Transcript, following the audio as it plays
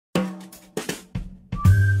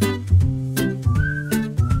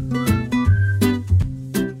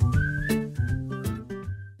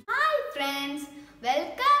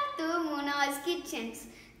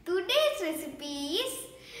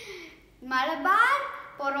Malabar,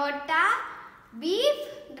 paratta, beef,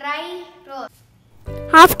 dry roast.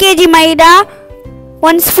 Half kg maida,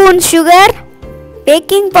 1 spoon sugar,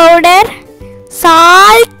 baking powder,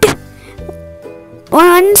 salt,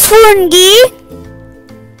 1 spoon ghee,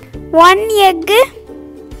 1 egg,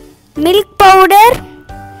 milk powder,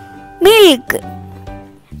 milk.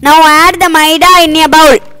 Now add the maida in a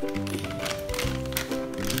bowl.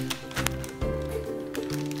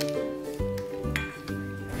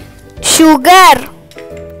 Sugar,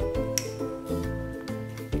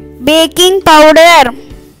 baking powder,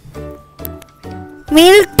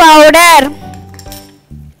 milk powder,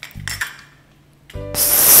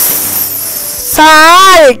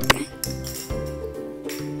 salt,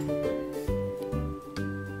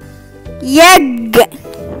 egg,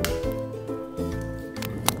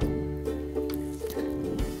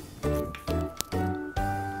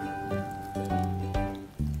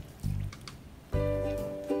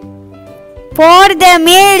 pour the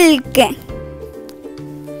milk,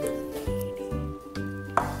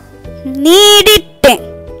 knead it.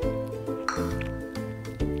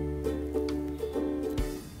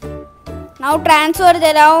 Now transfer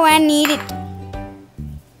the dough and knead it.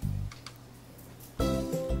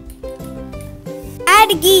 Add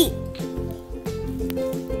ghee.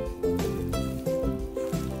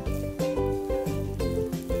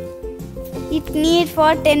 It knead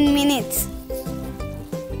for 10 minutes.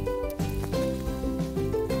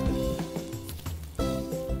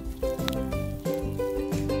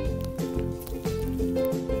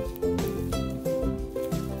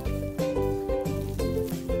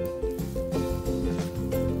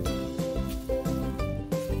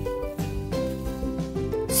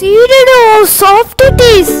 See how soft it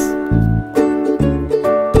is.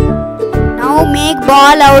 Now make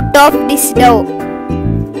ball out of this dough.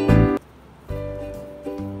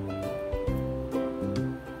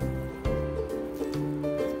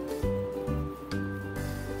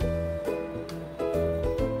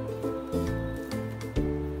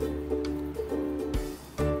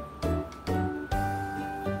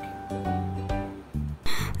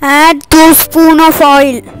 Add 2 spoons of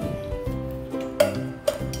oil.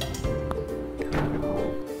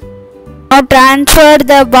 Now transfer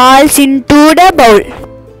the balls into the bowl.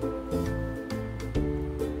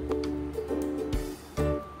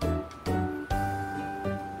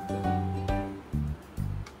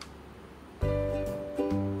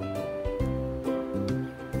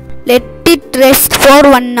 Let it rest for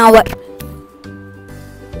 1 hour.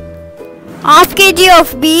 Half kg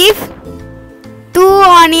of beef, 2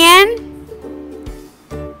 onion,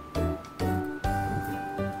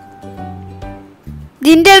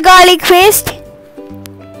 ginger garlic paste,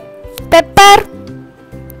 pepper,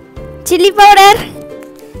 chili powder,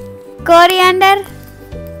 coriander,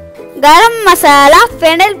 garam masala,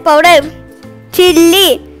 fennel powder,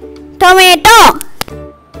 chili, tomato.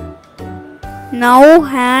 Now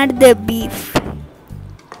add the beef.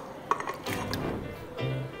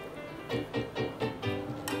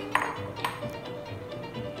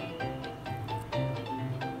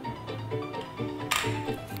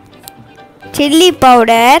 Chili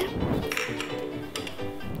powder,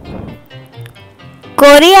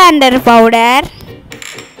 coriander powder,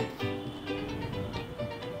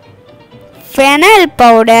 fennel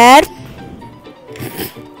powder,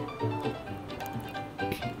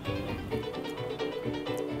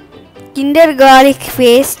 ginger garlic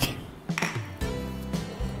paste.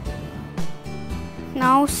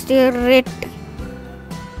 Now stir it.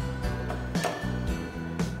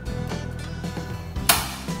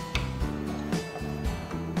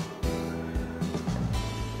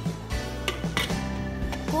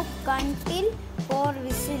 Cook until 4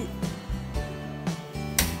 whistles.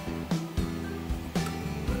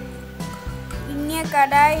 In a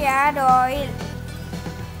kadai, add oil.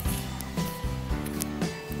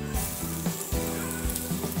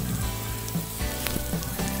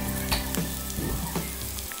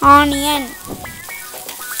 Onion,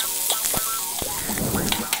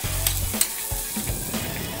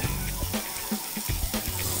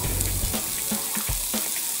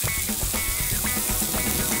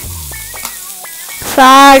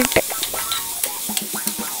 salt,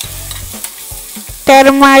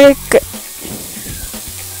 turmeric,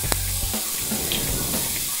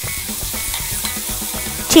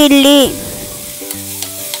 chili,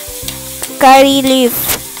 curry leaf,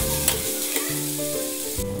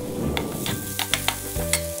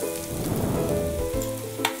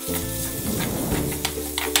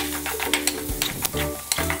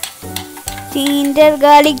 ginger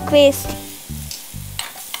garlic paste,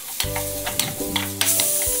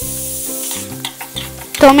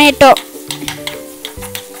 tomato,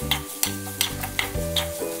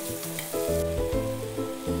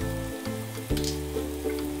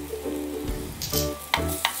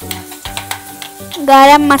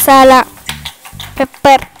 garam masala,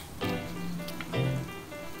 pepper.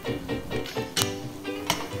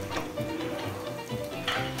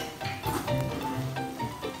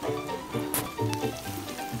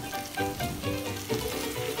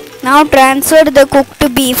 Now transfer the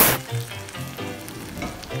cooked beef.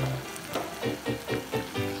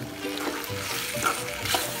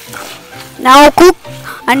 Now cook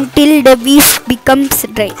until the beef becomes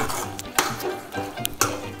dry.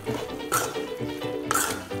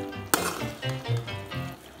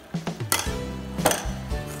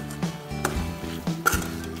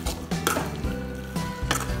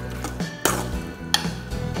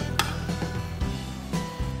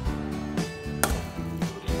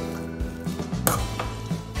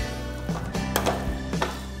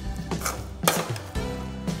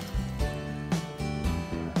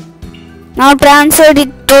 Now transfer it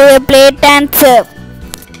to a plate and serve.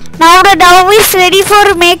 Now the dough is ready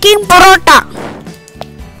for making paratta.